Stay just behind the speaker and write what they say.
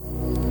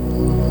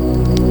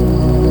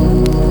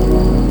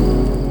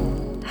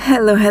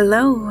Hello,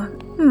 hello.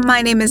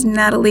 My name is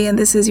Natalie, and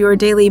this is your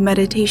daily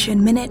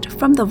meditation minute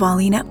from the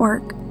Volley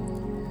Network.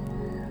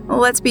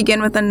 Let's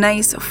begin with a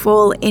nice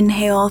full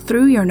inhale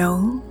through your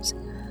nose.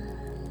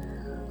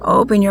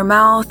 Open your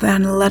mouth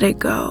and let it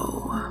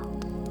go.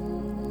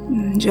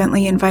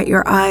 Gently invite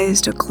your eyes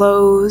to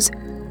close,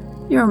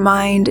 your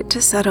mind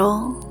to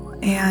settle,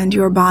 and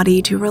your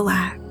body to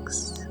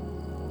relax.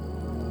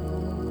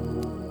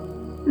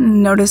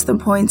 Notice the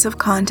points of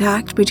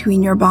contact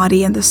between your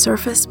body and the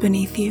surface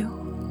beneath you,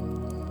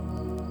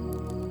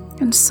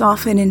 and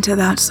soften into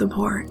that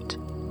support.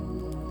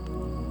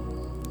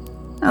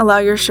 Allow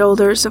your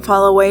shoulders to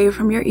fall away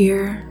from your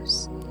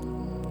ears.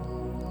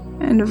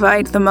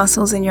 Invite the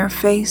muscles in your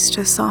face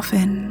to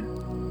soften.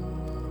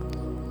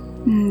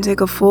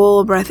 Take a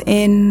full breath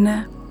in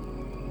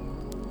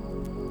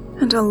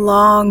and a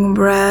long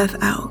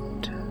breath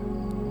out.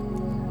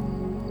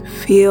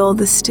 Feel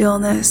the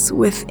stillness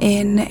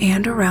within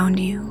and around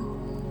you.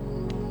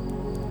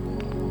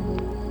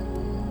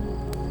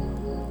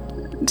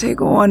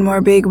 Take one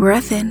more big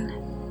breath in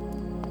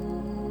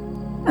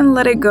and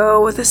let it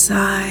go with a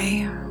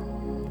sigh.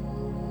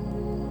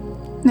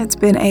 It's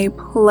been a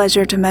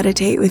pleasure to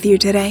meditate with you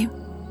today.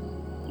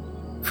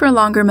 For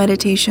longer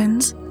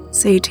meditations,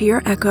 say to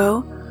your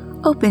echo,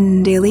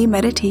 "Open daily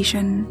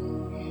meditation."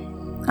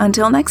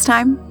 Until next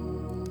time.